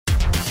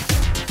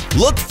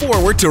Look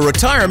forward to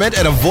retirement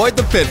and avoid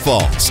the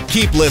pitfalls.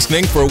 Keep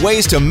listening for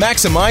ways to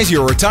maximize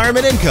your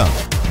retirement income.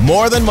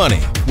 More Than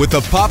Money with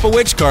the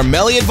Popowich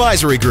Carmeli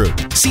Advisory Group,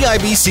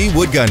 CIBC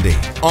Wood Gundy,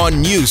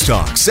 on News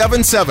Talk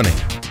 770.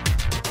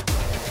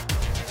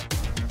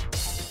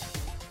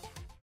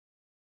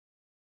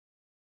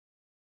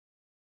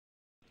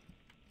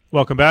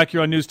 Welcome back.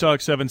 You're on News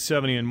Talk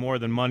 770 and More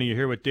Than Money. You're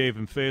here with Dave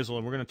and Faisal,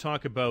 and we're going to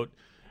talk about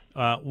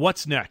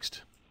what's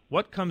next.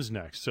 What comes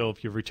next? So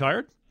if you've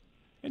retired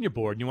and you're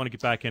bored and you want to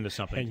get back into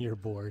something. And you're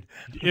bored.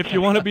 If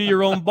you want to be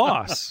your own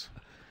boss.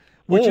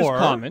 Which is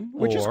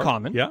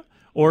common. Yeah.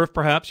 Or if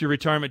perhaps your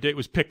retirement date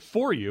was picked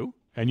for you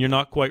and you're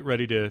not quite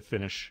ready to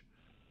finish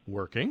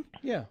working.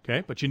 Yeah.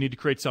 Okay, but you need to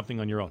create something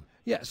on your own.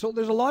 Yeah, so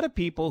there's a lot of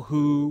people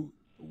who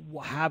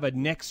have a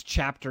next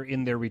chapter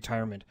in their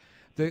retirement.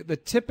 The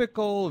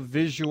typical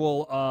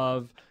visual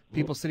of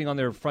people sitting on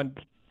their front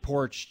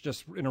porch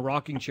just in a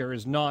rocking chair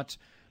is not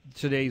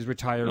today's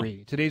retiree.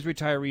 No. Today's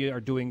retiree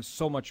are doing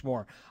so much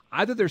more.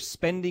 Either they're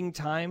spending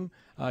time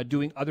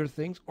doing other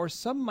things, or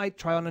some might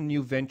try on a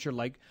new venture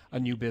like a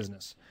new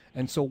business.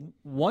 And so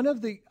one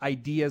of the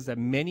ideas that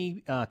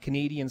many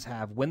Canadians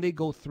have when they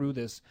go through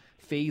this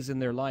phase in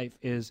their life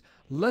is,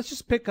 let's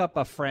just pick up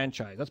a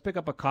franchise. Let's pick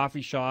up a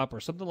coffee shop or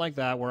something like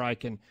that where I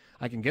can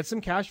get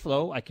some cash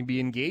flow. I can be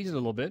engaged a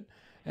little bit.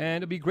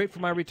 And it'll be great for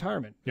my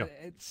retirement. Yeah.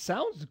 It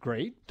sounds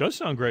great. Does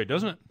sound great,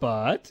 doesn't it?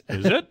 But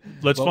is it?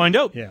 Let's find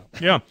out.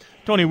 Yeah.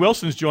 Tony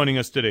Wilson's joining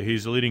us today.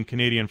 He's a leading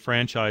Canadian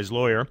franchise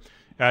lawyer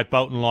at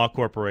Boughton Law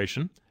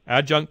Corporation,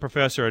 adjunct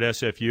professor at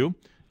SFU,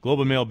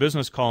 Globe and Mail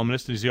business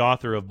columnist, and he's the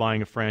author of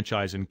Buying a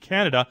Franchise in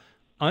Canada,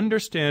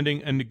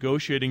 Understanding and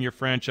Negotiating Your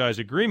Franchise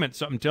Agreement.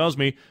 Something tells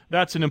me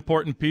that's an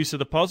important piece of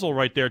the puzzle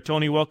right there.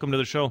 Tony, welcome to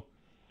the show.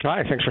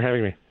 Hi, thanks for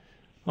having me.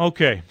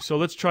 Okay, so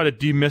let's try to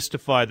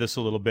demystify this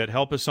a little bit.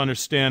 Help us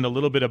understand a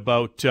little bit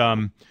about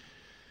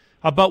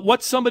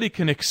what somebody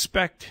can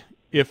expect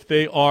if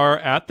they are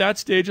at that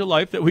stage of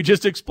life that we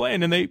just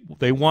explained and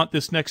they want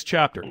this next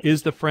chapter.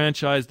 Is the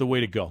franchise the way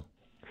to go?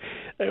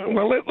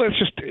 Well, let's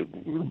just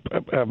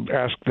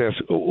ask this.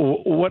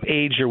 What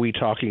age are we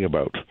talking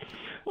about?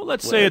 Well,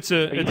 let's say it's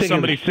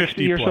somebody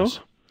 50 plus.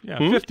 So? Yeah,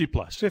 50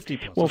 plus. 50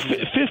 plus. Well,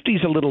 50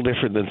 is a little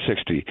different than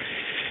 60.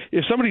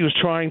 If somebody was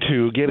trying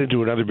to get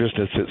into another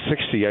business at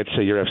 60, I'd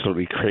say you're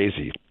absolutely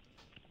crazy.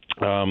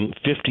 50,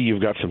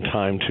 you've got some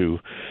time to,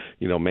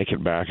 make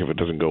it back if it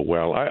doesn't go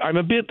well. I'm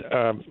a bit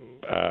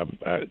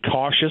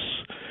cautious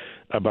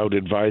about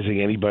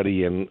advising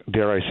anybody in,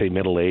 dare I say,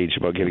 middle age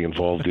about getting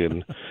involved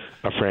in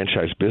a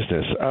franchise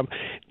business.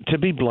 To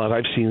be blunt,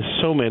 I've seen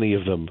so many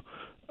of them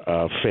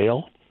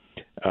fail.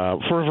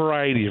 For a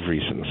variety of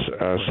reasons.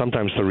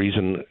 Sometimes the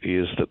reason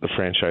is that the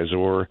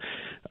franchisor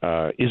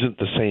isn't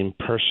the same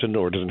person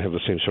or doesn't have the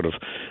same sort of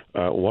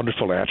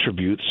wonderful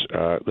attributes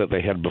that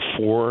they had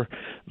before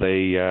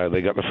they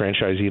got the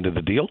franchisee into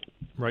the deal.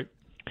 Right.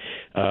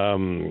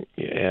 And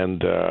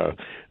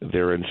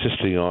they're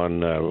insisting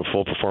on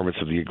full performance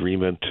of the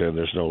agreement, and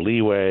there's no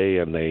leeway,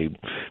 and the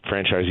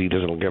franchisee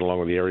doesn't get along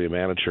with the area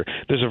manager.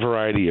 There's a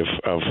variety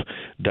of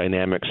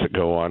dynamics that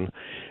go on.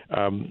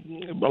 A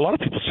lot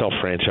of people sell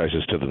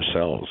franchises to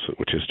themselves,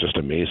 which is just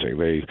amazing.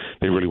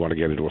 They really want to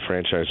get into a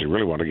franchise. They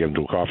really want to get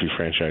into a coffee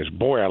franchise.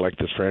 Boy, I like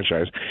this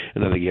franchise.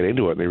 And then they get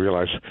into it and they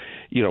realize,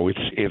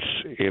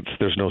 it's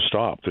there's no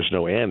stop. There's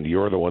no end.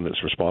 You're the one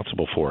that's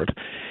responsible for it.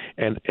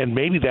 And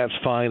maybe that's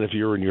fine if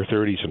you're in your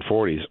 30s and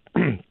 40s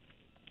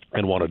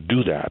and want to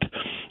do that.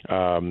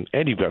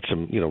 And you've got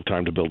some,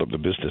 time to build up the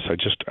business.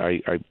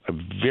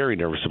 I'm very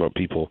nervous about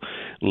people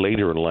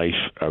later in life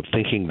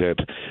thinking that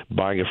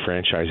buying a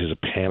franchise is a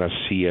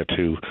panacea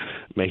to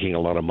making a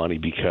lot of money,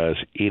 because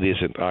it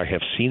isn't. I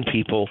have seen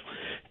people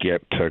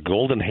get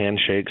golden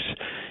handshakes,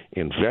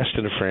 invest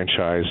in a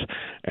franchise,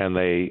 and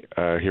they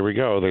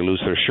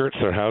lose their shirts,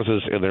 their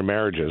houses, and their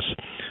marriages.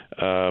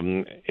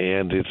 And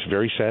it's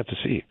very sad to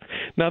see.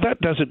 Now, that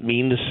doesn't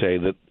mean to say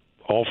that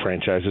all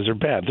franchises are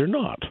bad. They're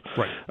not.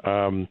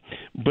 Right.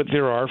 But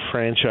there are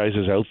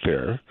franchises out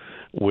there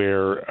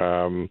where,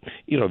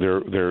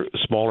 they're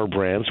smaller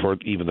brands where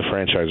even the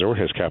franchisor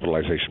has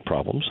capitalization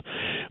problems,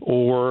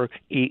 or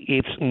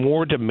it's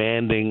more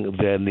demanding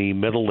than the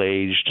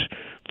middle-aged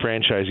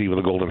franchisee with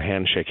a golden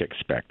handshake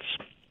expects.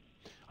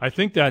 I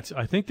think that's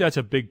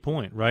a big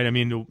point, right? I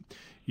mean,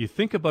 you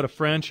think about a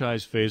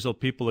franchise, Faisal,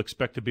 people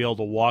expect to be able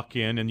to walk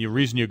in, and the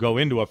reason you go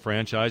into a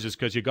franchise is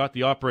because you got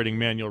the operating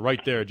manual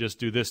right there, just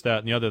do this, that,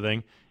 and the other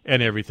thing,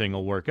 and everything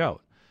will work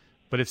out.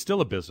 But it's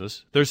still a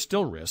business. There's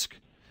still risk,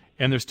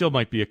 and there still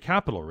might be a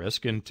capital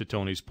risk. And to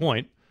Tony's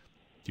point,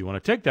 do you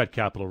want to take that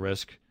capital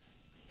risk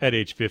at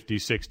age 50,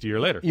 60, or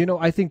later?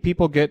 I think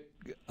people get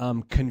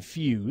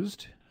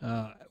confused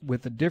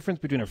with the difference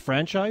between a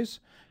franchise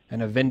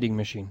and a vending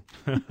machine.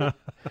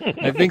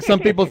 I think some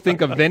people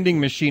think a vending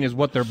machine is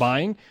what they're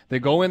buying. They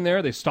go in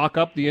there, they stock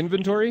up the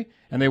inventory,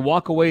 and they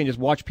walk away and just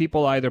watch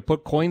people either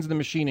put coins in the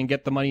machine and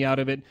get the money out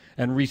of it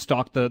and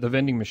restock the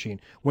vending machine.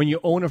 When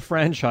you own a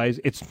franchise,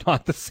 it's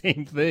not the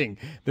same thing.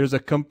 There's a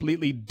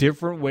completely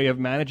different way of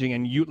managing.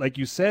 And you, like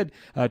you said,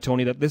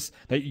 Tony,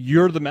 that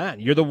you're the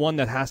man. You're the one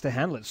that has to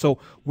handle it. So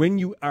when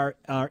you are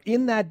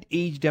in that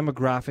age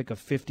demographic of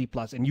 50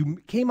 plus, and you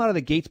came out of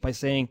the gates by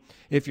saying,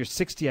 if you're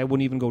 60, I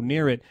wouldn't even go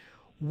near it.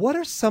 What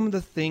are some of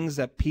the things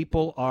that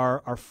people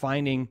are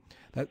finding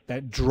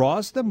that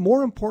draws them?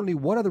 More importantly,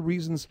 what are the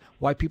reasons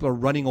why people are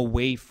running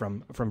away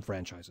from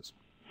franchises?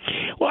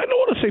 Well, I don't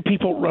want to say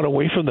people run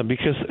away from them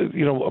because,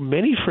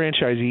 many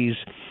franchisees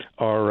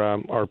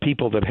are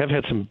people that have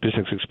had some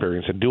business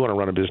experience and do want to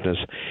run a business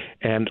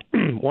and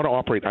want to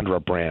operate under a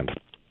brand.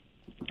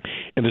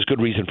 And there's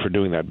good reason for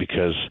doing that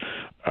because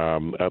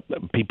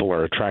people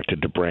are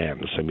attracted to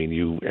brands. I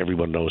mean,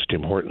 everyone knows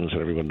Tim Hortons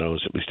and everyone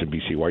knows, at least in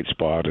BC, White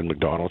Spot and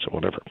McDonald's and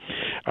whatever.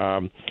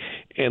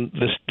 And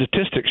the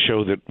statistics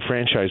show that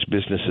franchise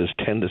businesses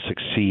tend to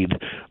succeed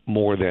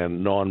more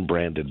than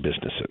non-branded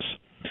businesses.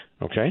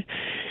 Okay?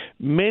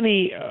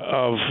 Many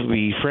of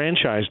the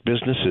franchise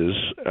businesses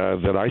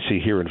that I see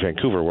here in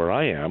Vancouver, where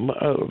I am,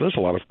 there's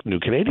a lot of new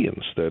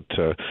Canadians that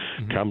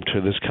come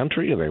to this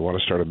country and they want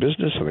to start a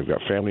business and they've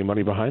got family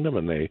money behind them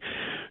and they,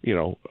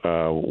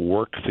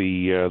 work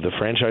the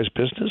franchise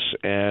business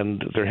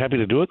and they're happy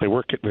to do it. They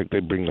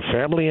bring the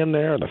family in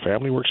there and the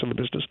family works in the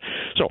business.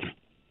 So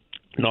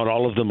not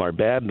all of them are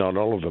bad. Not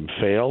all of them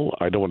fail.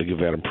 I don't want to give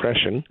that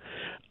impression.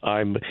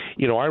 I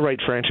write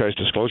franchise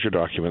disclosure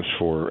documents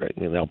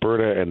in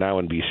Alberta and now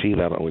in BC.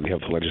 Not only we have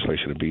the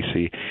legislation in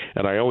BC,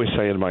 and I always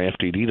say in my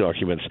FDD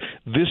documents,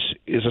 this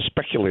is a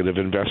speculative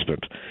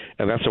investment,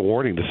 and that's a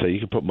warning to say you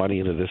can put money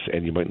into this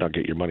and you might not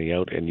get your money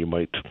out, and you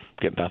might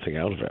get nothing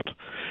out of it.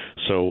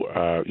 So,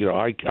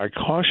 I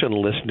caution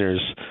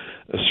listeners.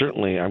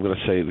 Certainly, I'm going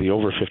to say the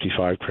over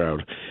 55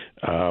 crowd.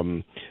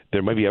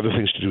 There might be other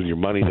things to do with your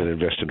money than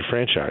invest in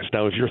franchise.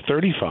 Now, if you're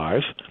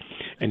 35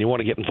 and you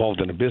want to get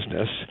involved in a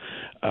business,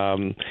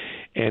 and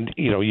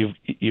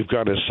you've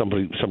got, as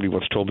somebody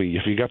once told me,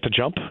 if you got the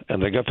jump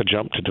and they got the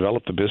jump to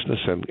develop the business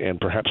and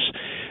perhaps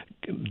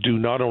do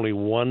not only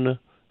one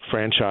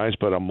franchise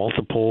but a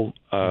multiple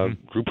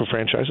group of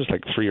franchises,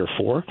 like 3 or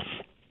 4.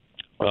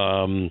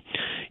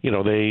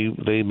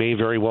 They may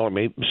very well, it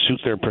may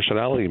suit their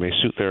personality, it may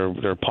suit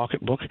their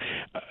pocketbook.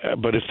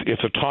 But if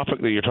the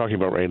topic that you're talking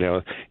about right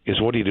now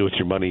is what do you do with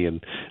your money in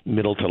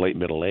middle to late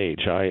middle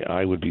age,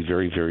 I would be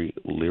very, very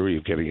leery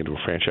of getting into a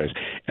franchise.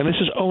 And this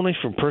is only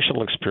from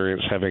personal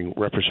experience, having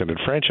represented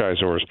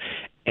franchisors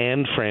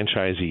and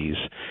franchisees.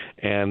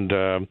 And,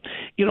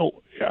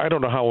 I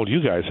don't know how old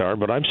you guys are,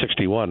 but I'm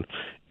 61.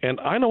 And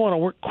I don't want to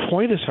work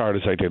quite as hard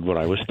as I did when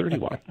I was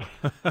 31.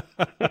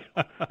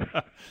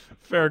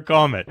 Fair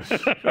comment.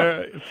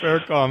 Fair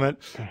comment.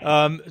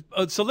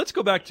 So let's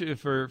go back to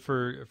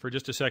for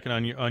just a second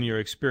on your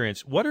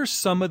experience. What are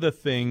some of the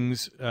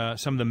things,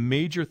 some of the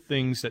major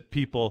things that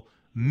people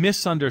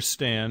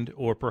misunderstand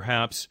or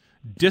perhaps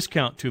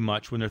discount too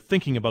much when they're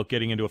thinking about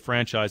getting into a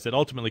franchise that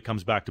ultimately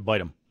comes back to bite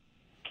them?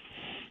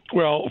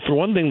 Well, for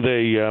one thing,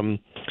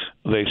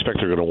 they expect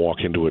they're going to walk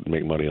into it and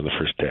make money on the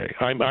first day.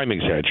 I'm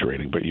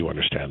exaggerating, but you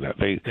understand that.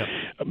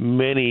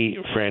 Many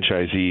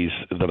franchisees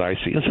that I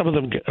see, and some of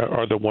them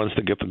are the ones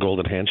that get the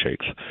golden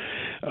handshakes,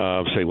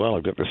 say, well,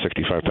 I've got this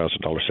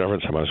 $65,000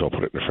 severance, I might as well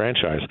put it in a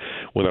franchise,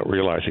 without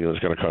realizing that it's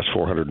going to cost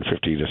 $450,000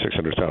 to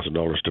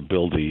 $600,000 to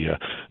build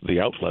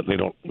the outlet. They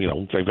don't,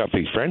 they've got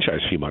the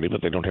franchise fee money,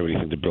 but they don't have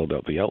anything to build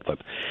out the outlet.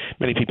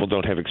 Many people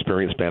don't have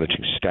experience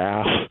managing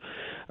staff.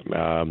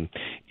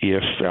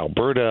 If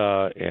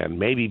Alberta and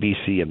maybe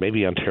BC and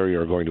maybe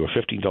Ontario are going to a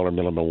 $15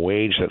 minimum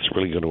wage, that's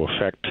really going to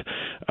affect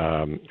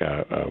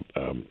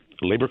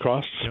labor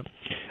costs. Yep.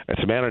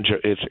 It's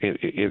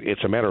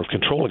a matter of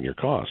controlling your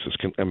costs. It's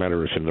a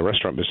matter of, in the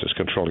restaurant business,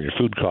 controlling your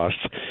food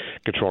costs,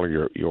 controlling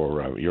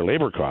your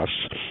labor costs.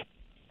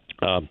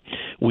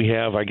 We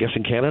have, I guess,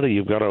 in Canada,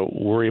 you've got to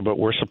worry about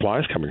where supply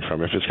is coming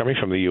from. If it's coming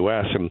from the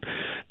U.S. and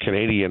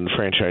Canadian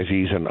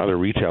franchisees and other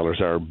retailers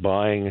are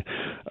buying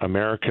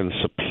American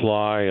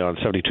supply on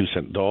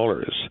 72-cent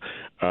dollars,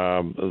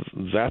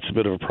 that's a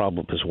bit of a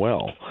problem as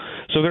well.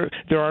 So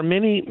there are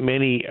many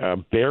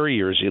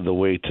barriers in the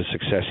way to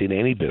success in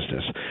any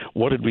business.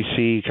 What did we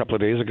see a couple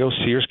of days ago?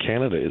 Sears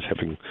Canada is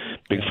having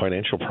big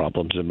financial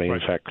problems and may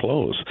in fact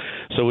close.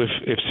 So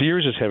if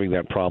Sears is having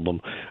that problem,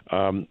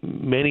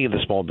 many in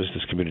the small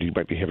business community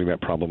might be having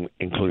that problem,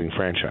 including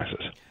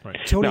franchises. Right.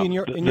 Tony,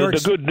 now,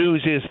 the good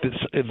news is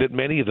that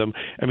many of them,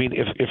 I mean,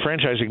 if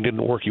franchising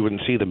didn't work, you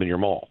wouldn't see them in your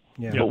mall.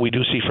 Yeah. But we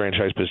do see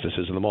franchise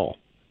businesses in the mall.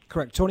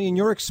 Correct. Tony, in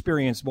your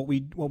experience, when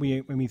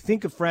we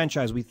think of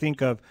franchise, we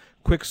think of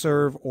quick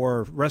serve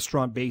or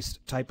restaurant-based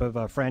type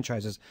of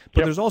franchises.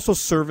 But there's also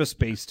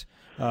service-based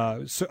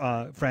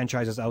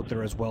franchises out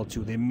there as well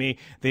too. They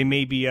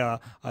may be a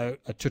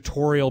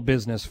tutorial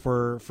business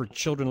for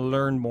children to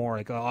learn more,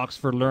 like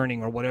Oxford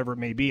Learning or whatever it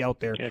may be out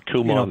there. Yeah,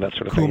 Kumon, that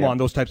sort of thing. Kumon,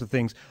 those types of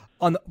things.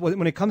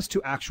 When it comes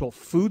to actual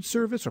food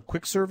service or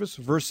quick service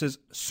versus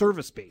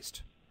service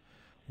based,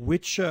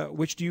 which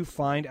do you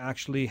find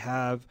actually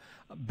have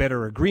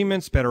better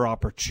agreements, better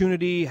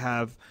opportunity,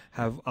 have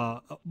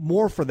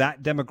more for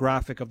that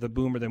demographic of the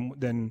boomer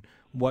than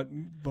what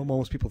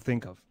most people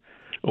think of?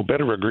 Well,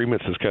 better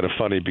agreements is kind of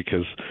funny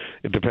because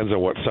it depends on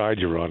what side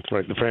you're on,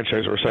 right? The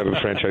franchisor side or the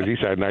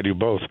franchisee side, and I do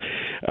both.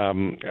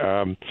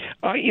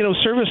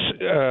 Service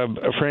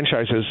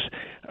franchises,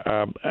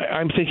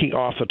 I'm thinking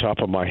off the top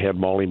of my head,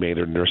 Molly Maid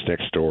or Nurse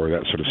Next Door,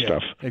 that sort of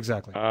stuff.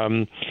 Exactly.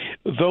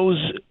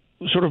 Those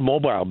sort of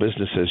mobile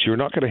businesses, you're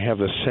not going to have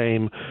the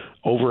same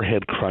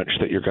overhead crunch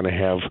that you're going to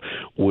have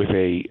with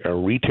a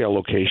retail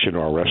location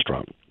or a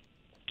restaurant.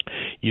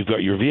 You've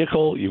got your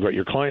vehicle, you've got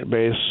your client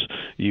base,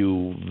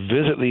 you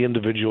visit the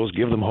individuals,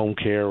 give them home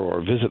care, or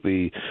visit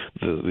the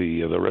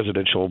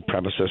residential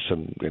premises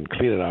and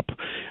clean it up.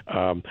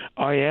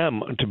 I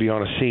am, to be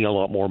honest, seeing a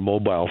lot more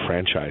mobile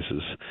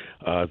franchises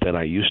than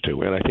I used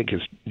to, and I think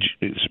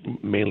it's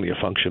mainly a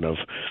function of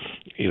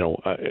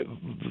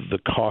the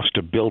cost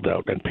to build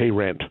out and pay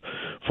rent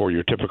for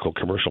your typical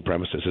commercial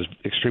premises is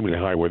extremely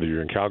high, whether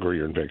you're in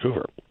Calgary or in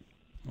Vancouver.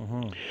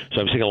 Uh-huh.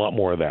 So I'm seeing a lot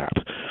more of that.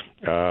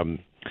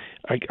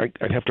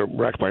 I'd have to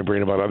rack my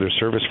brain about other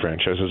service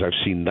franchises.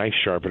 I've seen knife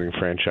sharpening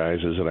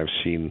franchises, and I've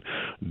seen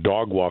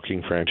dog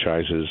walking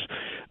franchises.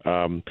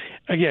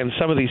 Again,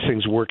 some of these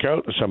things work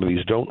out, and some of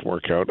these don't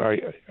work out.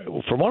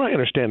 From what I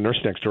understand, Nurse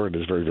Next Door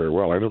does very, very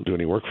well. I don't do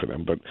any work for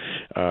them, but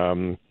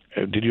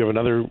did you have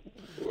another?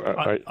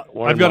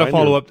 I've got to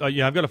follow up.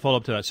 I've got to follow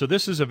up to that. So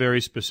this is a very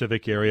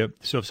specific area.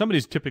 So if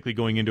somebody's typically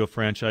going into a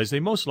franchise,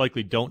 they most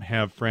likely don't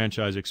have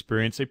franchise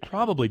experience. They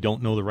probably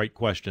don't know the right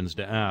questions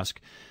to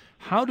ask.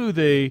 How do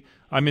they?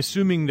 I'm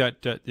assuming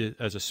that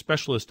as a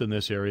specialist in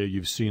this area,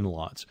 you've seen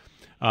lots.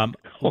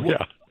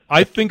 Yeah.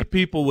 I think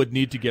people would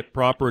need to get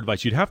proper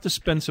advice. You'd have to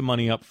spend some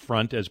money up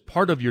front as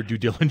part of your due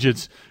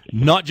diligence,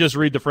 not just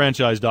read the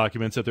franchise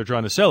documents that they're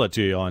trying to sell it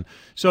to you on.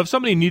 So if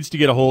somebody needs to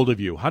get a hold of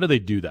you, how do they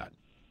do that?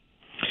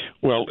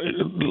 Well,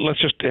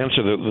 let's just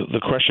answer the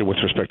question with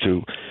respect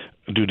to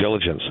due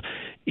diligence.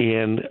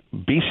 In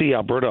BC,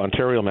 Alberta,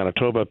 Ontario,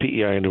 Manitoba,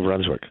 PEI, and New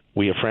Brunswick,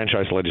 we have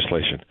franchise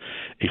legislation.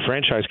 A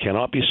franchise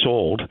cannot be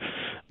sold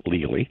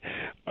legally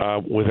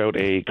without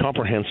a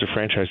comprehensive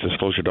franchise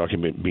disclosure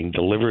document being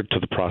delivered to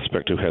the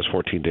prospect, who has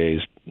 14 days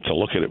to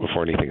look at it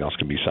before anything else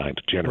can be signed,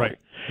 generally.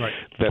 Right.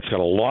 That's got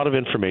a lot of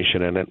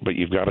information in it, but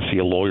you've got to see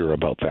a lawyer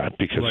about that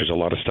because there's a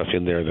lot of stuff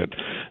in there that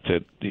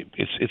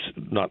it's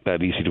not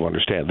that easy to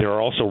understand. There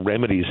are also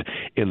remedies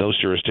in those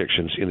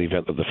jurisdictions in the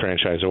event that the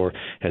franchisor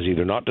has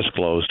either not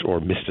disclosed or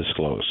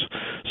misdisclosed.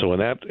 So in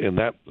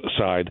that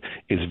side,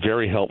 it's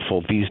very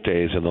helpful these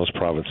days in those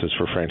provinces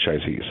for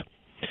franchisees.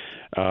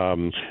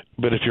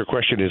 But if your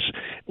question is,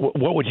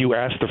 what would you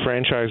ask the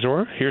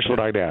franchisor? Here's what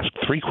I'd ask.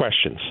 3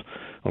 questions,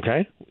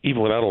 okay?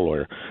 Even without a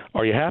lawyer.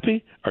 Are you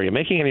happy? Are you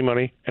making any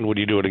money? And would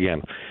you do it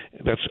again?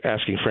 That's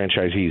asking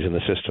franchisees in the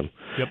system.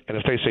 Yep. And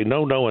if they say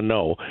no, no, and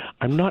no,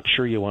 I'm not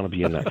sure you want to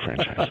be in that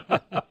franchise.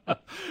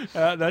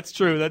 That's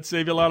true. That'd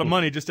save you a lot of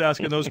money just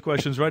asking those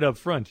questions right up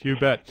front. You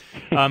bet.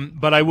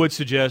 But I would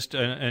suggest,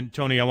 and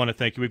Tony, I want to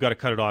thank you. We've got to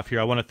cut it off here.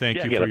 I want to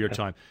thank you for your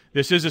time.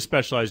 This is a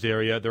specialized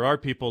area. There are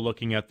people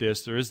looking at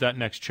this. There is that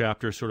next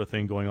chapter sort of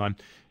thing going on.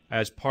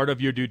 As part of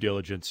your due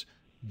diligence,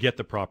 get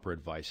the proper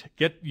advice.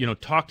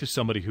 Talk to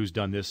somebody who's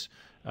done this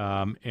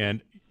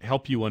and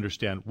help you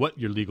understand what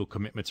your legal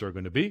commitments are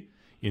going to be.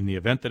 In the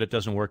event that it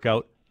doesn't work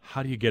out,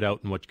 how do you get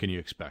out and what can you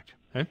expect?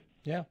 Okay?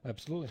 Yeah,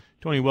 absolutely.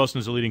 Tony Wilson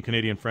is a leading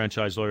Canadian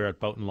franchise lawyer at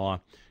Boughton Law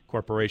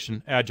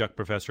Corporation, adjunct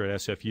professor at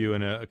SFU,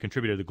 and a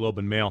contributor to the Globe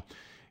and Mail.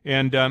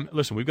 And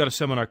listen, we've got a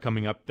seminar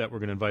coming up that we're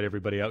going to invite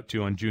everybody out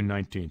to on June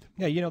 19th.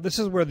 Yeah, this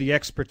is where the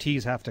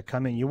expertise have to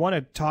come in. You want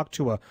to talk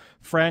to a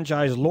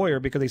franchise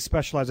lawyer because they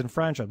specialize in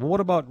franchise. But what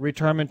about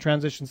retirement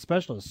transition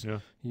specialists?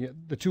 Yeah.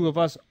 The two of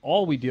us,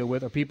 all we deal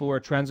with are people who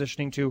are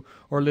transitioning to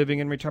or living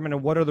in retirement.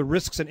 And what are the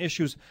risks and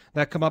issues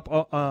that come up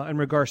in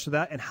regards to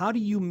that? And how do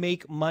you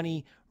make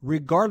money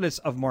regardless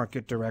of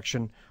market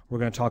direction? We're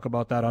going to talk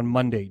about that on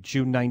Monday,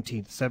 June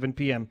 19th, 7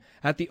 p.m.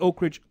 at the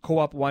Oak Ridge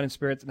Co-op Wine and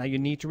Spirits. Now, you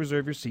need to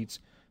reserve your seats.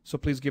 So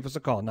please give us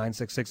a call,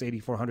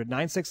 966-8400,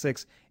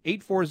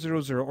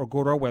 966-8400, or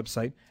go to our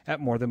website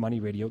at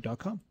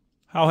morethanmoneyradio.com.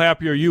 How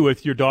happy are you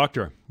with your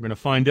doctor? We're going to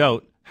find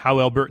out how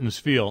Albertans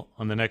feel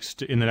in the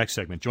next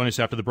segment. Join us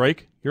after the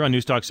break. You're on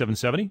Newstalk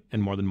 770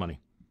 and More Than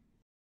Money.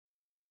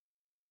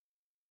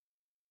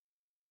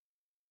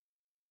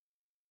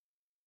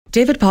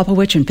 David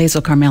Popowich and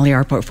Faisal Karmali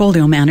are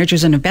portfolio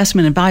managers and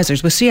investment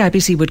advisors with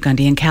CIBC Wood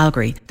Gundy in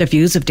Calgary. The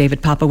views of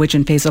David Popowich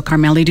and Faisal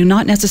Karmali do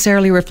not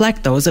necessarily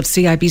reflect those of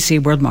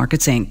CIBC World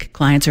Markets Inc.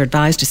 Clients are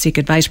advised to seek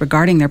advice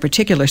regarding their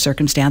particular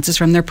circumstances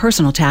from their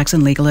personal tax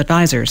and legal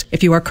advisors.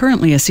 If you are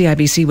currently a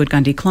CIBC Wood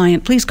Gundy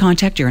client, please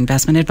contact your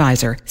investment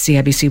advisor.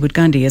 CIBC Wood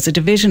Gundy is a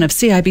division of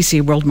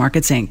CIBC World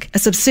Markets Inc., a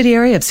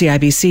subsidiary of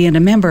CIBC and a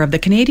member of the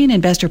Canadian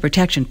Investor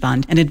Protection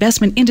Fund and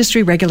Investment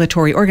Industry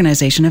Regulatory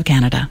Organization of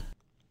Canada.